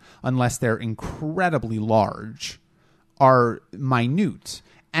zone unless they're incredibly large are minute.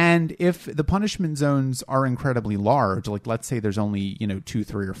 And if the punishment zones are incredibly large, like let's say there's only 2,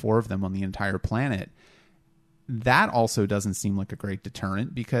 3, or 4 of them on the entire planet, that also doesn't seem like a great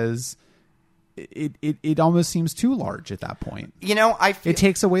deterrent because it almost seems too large at that point. It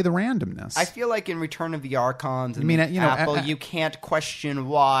takes away the randomness. I feel like in Return of the Archons and Apple, you can't question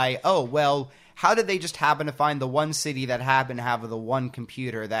why. Oh well, how did they just happen to find the one city that happened to have the one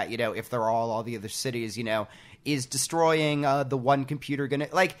computer that if they're all the other cities is destroying the one computer gonna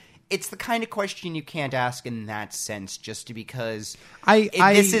like. It's the kind of question you can't ask in that sense, just because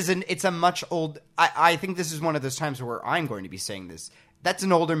it's a much old. I think this is one of those times where I'm going to be saying this. That's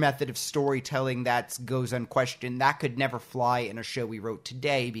an older method of storytelling that goes unquestioned. That could never fly in a show we wrote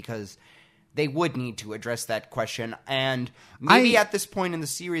today because they would need to address that question. And maybe at this point in the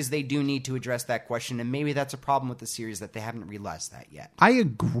series, they do need to address that question. And maybe that's a problem with the series that they haven't realized that yet. I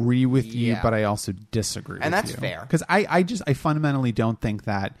agree with you, but I also disagree with you. And that's fair. Because I fundamentally don't think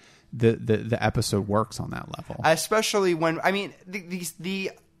that the episode works on that level, especially when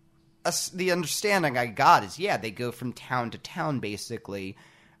the understanding I got is they go from town to town. Basically,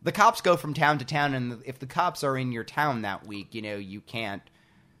 the cops go from town to town, and if the cops are in your town that week, you can't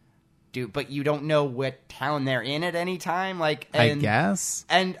but you don't know what town they're in at any time. I guess.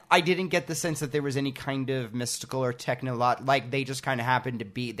 And I didn't get the sense that there was any kind of mystical or like they just kind of happened to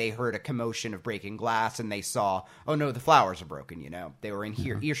be, they heard a commotion of breaking glass and they saw, oh no, the flowers are broken, They were in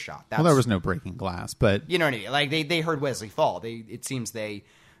earshot. Well, there was no breaking glass, but... You know what I mean? Like they heard Wesley fall. It seems they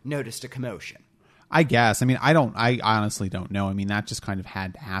noticed a commotion. I guess. I mean, I honestly don't know. I mean, that just kind of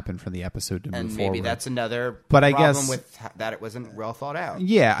had to happen for the episode to move forward. And maybe that's another problem with that it wasn't well thought out.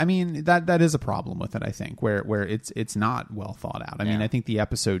 Yeah, I mean, that is a problem with it, I think, where it's not well thought out. I mean, I think the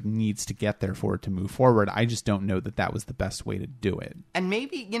episode needs to get there for it to move forward. I just don't know that was the best way to do it. And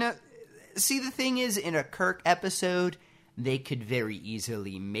maybe, see, the thing is, in a Kirk episode, they could very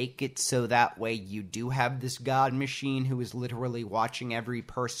easily make it so that way you do have this God machine who is literally watching every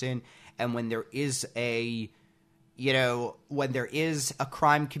person. And when there is a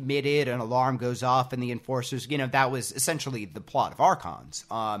crime committed, an alarm goes off and the enforcers, that was essentially the plot of Archons.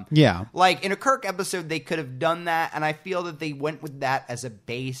 Like in a Kirk episode, they could have done that. And I feel that they went with that as a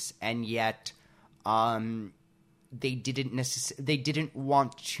base. And yet, they didn't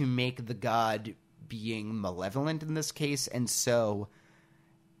want to make the God being malevolent in this case. And so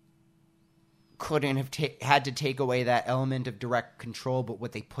couldn't have had to take away that element of direct control, but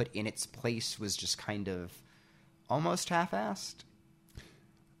what they put in its place was just kind of almost half-assed.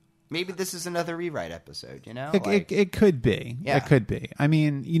 Maybe this is another rewrite episode, It could be. Yeah. It could be. I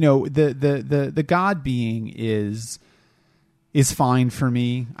mean, the God being is fine for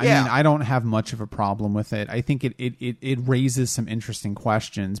me. I mean, I don't have much of a problem with it. I think it raises some interesting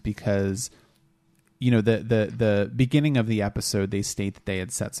questions because the beginning of the episode, they state that they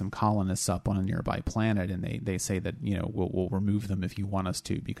had set some colonists up on a nearby planet, and they say that we'll remove them if you want us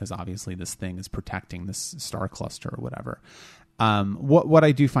to, because obviously this thing is protecting this star cluster or whatever. What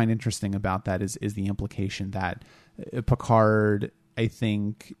I do find interesting about that is the implication that Picard, I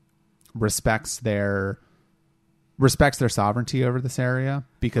think, respects their sovereignty over this area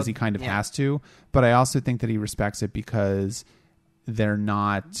because he kind of has to, but I also think that he respects it because they're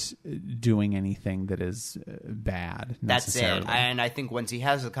not doing anything that is bad necessarily. That's it. And I think once he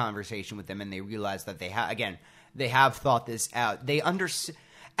has a conversation with them and they realize that they have thought this out, they understand.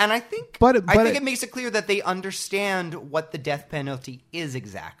 And I think it makes it clear that they understand what the death penalty is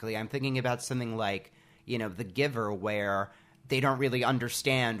exactly. I'm thinking about something like, The Giver, where they don't really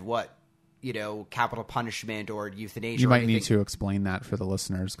understand what, capital punishment or euthanasia. You might need to explain that for the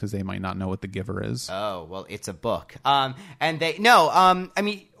listeners because they might not know what The Giver is. Oh, well, it's a book. Or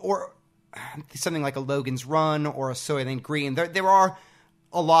something like a Logan's Run or a Soylent Green. There are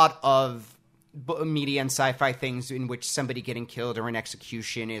a lot of media and sci-fi things in which somebody getting killed or an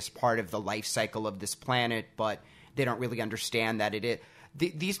execution is part of the life cycle of this planet, but they don't really understand that it is.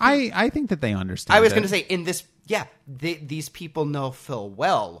 These people, I think that they understand. I was going to say in this, these people know full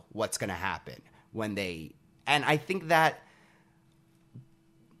well what's going to happen when they, and I think that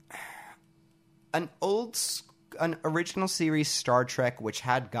an original series Star Trek, which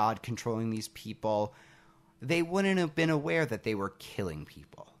had God controlling these people, they wouldn't have been aware that they were killing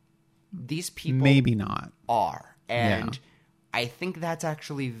people. These people maybe not are, and I think that's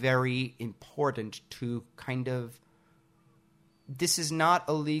actually very important to kind of. This is not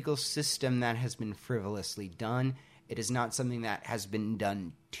a legal system that has been frivolously done. It is not something that has been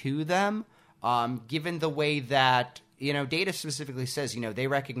done to them. Given the way that, Data specifically says, they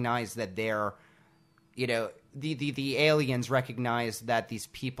recognize that they're, the aliens recognize that these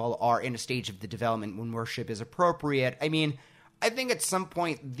people are in a stage of the development when worship is appropriate. I mean, I think at some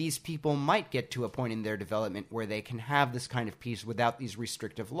point these people might get to a point in their development where they can have this kind of peace without these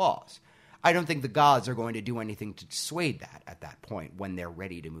restrictive laws. I don't think the gods are going to do anything to dissuade that at that point when they're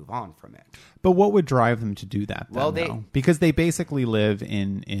ready to move on from it. But what would drive them to do that, then, though? Because they basically live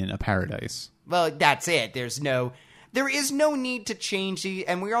in a paradise. Well, that's it. There is no need to change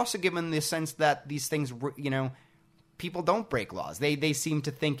and we're also given the sense that these things, people don't break laws. They seem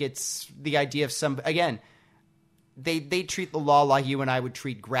to think it's the idea of they treat the law like you and I would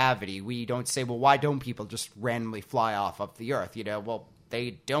treat gravity. We don't say, well, why don't people just randomly fly off the earth? Well,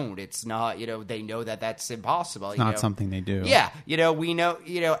 they don't. It's not, they know that that's impossible. It's not something they do. Yeah. We know,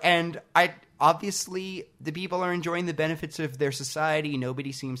 and obviously the people are enjoying the benefits of their society.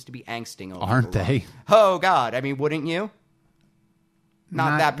 Nobody seems to be angsting over Aren't they? Oh, God. I mean, wouldn't you?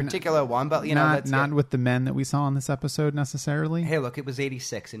 Not that particular one, but, not with the men that we saw in this episode necessarily. Hey, look, it was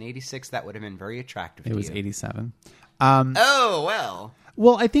 86. In 86, that would have been very attractive to you. It was 87. Oh, well.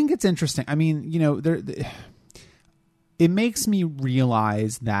 Well, I think it's interesting. I mean, it makes me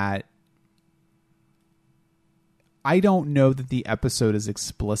realize that I don't know that the episode is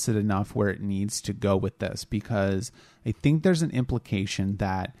explicit enough where it needs to go with this, because I think there's an implication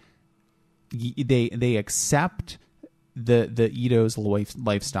that they accept the Ito's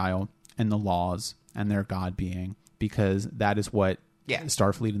lifestyle and the laws and their God being, because that is what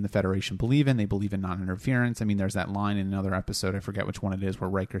Starfleet and the Federation believe in. They believe in non-interference. I mean, there's that line in another episode, I forget which one it is, where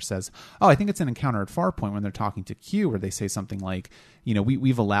Riker says, I think it's an Encounter at Farpoint, when they're talking to Q, where they say something like,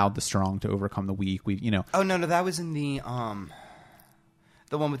 we've allowed the strong to overcome the weak. Oh, no, that was in the one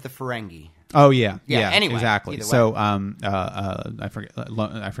with the Ferengi. Oh, yeah. Anyway, exactly. So, I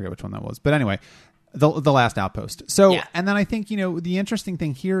forget which one that was. But anyway, the last outpost. So, and then I think, the interesting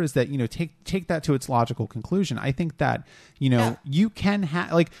thing here is that, take that to its logical conclusion. I think that, you can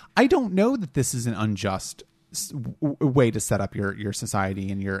have, I don't know that this is an unjust way to set up your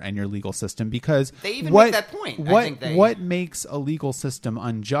society and your legal system, because they even make that point. What makes a legal system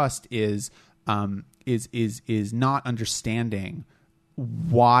unjust is not understanding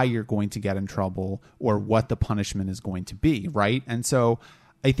why you're going to get in trouble or what the punishment is going to be, right? And so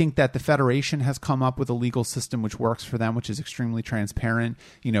I think that the Federation has come up with a legal system which works for them, which is extremely transparent.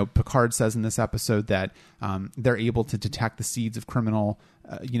 Picard says in this episode that they're able to detect the seeds of criminal,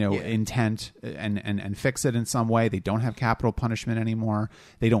 intent and fix it in some way. They don't have capital punishment anymore.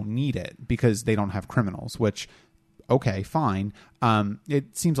 They don't need it because they don't have criminals, which, okay, fine.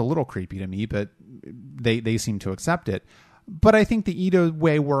 It seems a little creepy to me, but they seem to accept it. But I think the Ito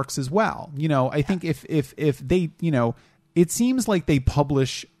way works as well. I think if they, it seems like they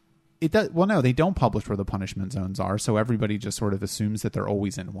publish it. Well, no, they don't publish where the punishment zones are. So everybody just sort of assumes that they're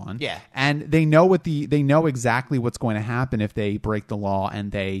always in one. Yeah. And they know they know exactly what's going to happen if they break the law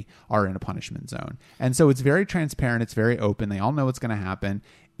and they are in a punishment zone. And so it's very transparent. It's very open. They all know what's going to happen,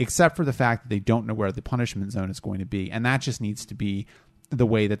 except for the fact that they don't know where the punishment zone is going to be. And that just needs to be the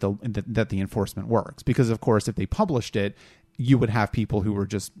way that the enforcement works. Because of course, if they published it, you would have people who were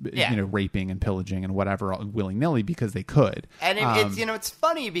just raping and pillaging and whatever willy-nilly because they could. And it's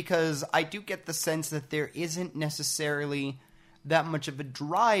funny because I do get the sense that there isn't necessarily that much of a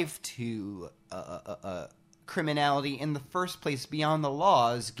drive to criminality in the first place beyond the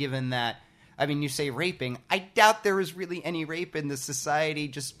laws, given that, I mean, you say raping. I doubt there is really any rape in the society,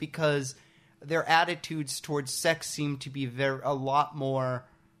 just because their attitudes towards sex seem to be a lot more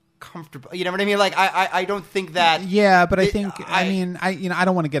comfortable. You know what I mean? Like, I don't think that. Yeah, but I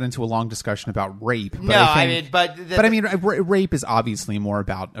don't want to get into a long discussion about rape. But rape is obviously more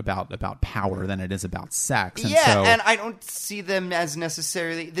about power than it is about sex. And and I don't see them as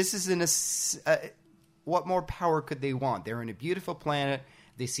necessarily. This is what more power could they want? They're in a beautiful planet.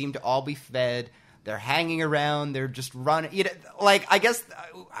 They seem to all be fed. They're hanging around. They're just running. You know, like, I guess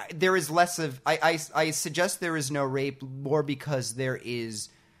there is less of. I suggest there is no rape more because there is.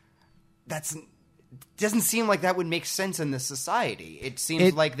 That's doesn't seem like that would make sense in this society. It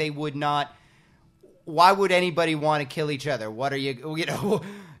seems like they would not. Why would anybody want to kill each other? What are you know?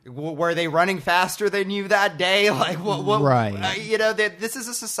 Were they running faster than you that day? Like what? Right. You know, this is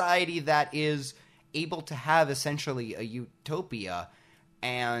a society that is able to have essentially a utopia,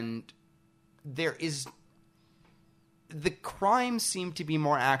 and there is the crimes seem to be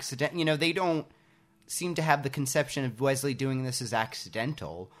more accidental. You know, they don't seem to have the conception of Wesley doing this as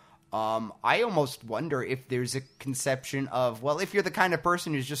accidental. I almost wonder if there's a conception of, well, if you're the kind of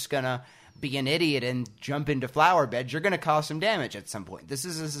person who's just gonna be an idiot and jump into flower beds, you're gonna cause some damage at some point. This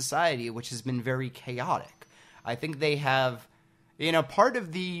is a society which has been very chaotic. I think they have, you know, part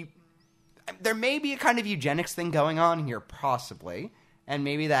of the. There may be a kind of eugenics thing going on here, possibly, and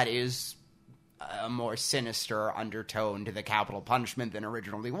maybe that is a more sinister undertone to the capital punishment than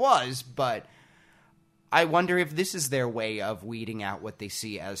originally was, but I wonder if this is their way of weeding out what they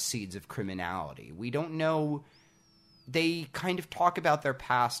see as seeds of criminality. We don't know. They kind of talk about their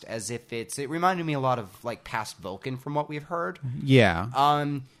past as if it reminded me a lot of, like, past Vulcan from what we've heard. Yeah.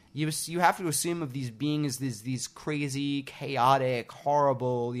 You have to assume of these beings as these crazy, chaotic,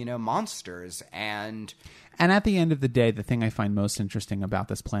 horrible, you know, monsters, and at the end of the day, the thing I find most interesting about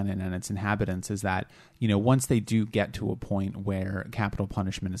this planet and its inhabitants is that, you know, once they do get to a point where capital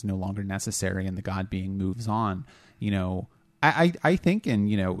punishment is no longer necessary and the god being moves on, you know, I think in,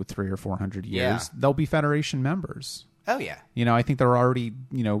 you know, 300 or 400 years, they'll be Federation members. Oh, yeah. You know, I think they're already,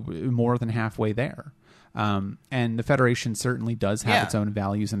 you know, more than halfway there. And the Federation certainly does have its own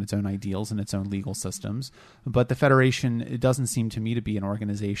values and its own ideals and its own legal systems. But the Federation, it doesn't seem to me to be an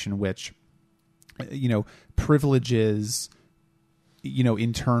organization which, you know, privileges, you know,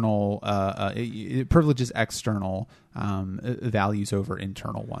 internal, it privileges external values over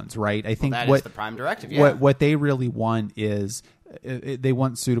internal ones, right? I think that is the prime directive. Yeah. What they really want is they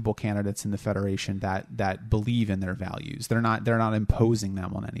want suitable candidates in the Federation that believe in their values. They're not imposing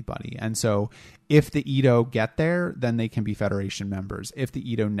them on anybody. And so if the Edo get there, then they can be Federation members. If the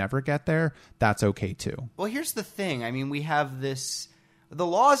Edo never get there, that's okay too. Well, here's the thing. I mean, we have this. The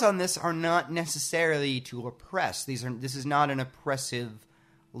laws on this are not necessarily to oppress. This is not an oppressive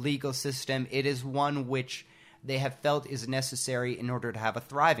legal system. It is one which they have felt is necessary in order to have a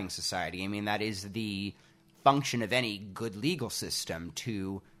thriving society. I mean, that is the function of any good legal system,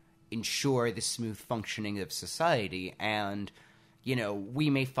 to ensure the smooth functioning of society. And, you know, we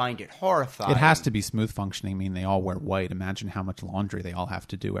may find it horrifying. It has to be smooth functioning. I mean, they all wear white. Imagine how much laundry they all have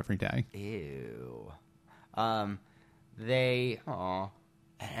to do every day. Ew.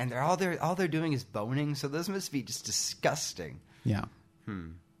 And all they're doing is boning, so those must be just disgusting. Yeah.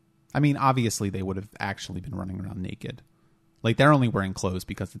 I mean, obviously they would have actually been running around naked. Like, they're only wearing clothes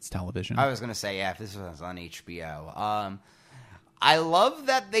because it's television. I was going to say, yeah, if this was on HBO. I love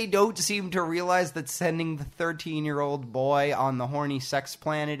that they don't seem to realize that sending the 13-year-old boy on the horny sex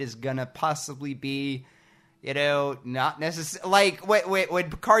planet is going to possibly be, you know, not necessarily. Like, when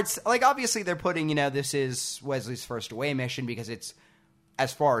Picard's. Like, obviously they're putting, you know, this is Wesley's first away mission because it's,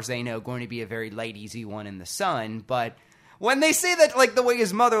 as far as they know, going to be a very light, easy one in the sun. But when they say that, like, the way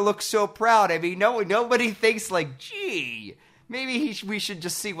his mother looks so proud, I mean, nobody thinks, like, gee, maybe we should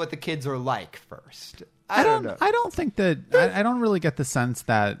just see what the kids are like first. I don't know. I don't think that. I don't really get the sense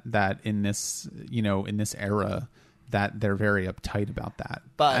that in this, you know, in this era, that they're very uptight about that.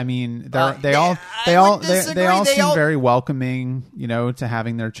 But I mean, they all seem very welcoming, you know, to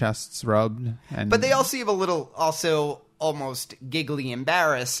having their chests rubbed. But they all seem a little also almost giggly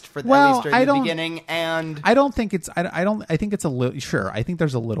embarrassed for at least during the beginning. And I don't think it's. I think it's a little. Sure, I think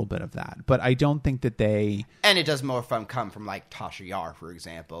there's a little bit of that, but I don't think that they. And it does more come from like Tasha Yar, for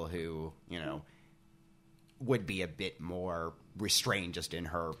example, who, you know, would be a bit more restrained just in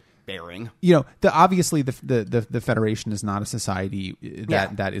her bearing. You know, obviously the Federation is not a society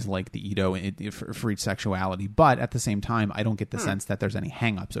that is like the Edo for each sexuality, but at the same time, I don't get the sense that there's any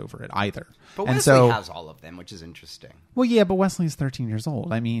hang-ups over it either. But Wesley has all of them, which is interesting. Well, yeah, but Wesley's 13 years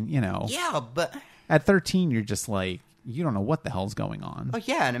old. I mean, you know. Yeah, but at 13, you're just like, you don't know what the hell's going on. Oh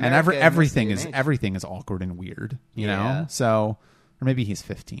yeah, and everything is awkward and weird, you know? So, or maybe he's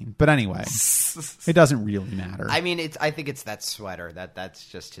 15. But anyway, it doesn't really matter. I mean, I think it's that sweater that's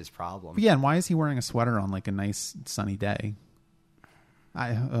just his problem. But yeah, and why is he wearing a sweater on like a nice sunny day?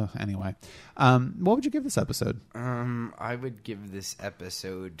 Anyway, what would you give this episode? I would give this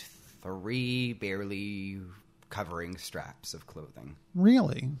episode 3 barely covering straps of clothing.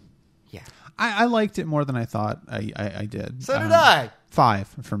 Really? Yeah. I liked it more than I thought I did. So did I.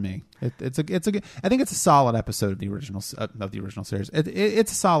 5 for me. It's a good. I think it's a solid episode of the original series.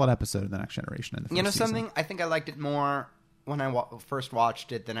 It's a solid episode of The Next Generation. In the first season. Something? I think I liked it more when I first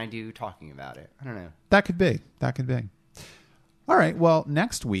watched it than I do talking about it. I don't know. That could be. All right. Well,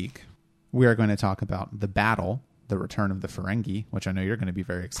 next week we are going to talk about The Battle, The Return of the Ferengi, which I know you're going to be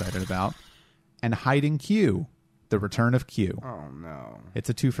very excited about, and Hiding Q, The Return of Q. Oh no! It's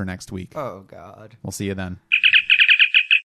a 2 for next week. Oh God! We'll see you then.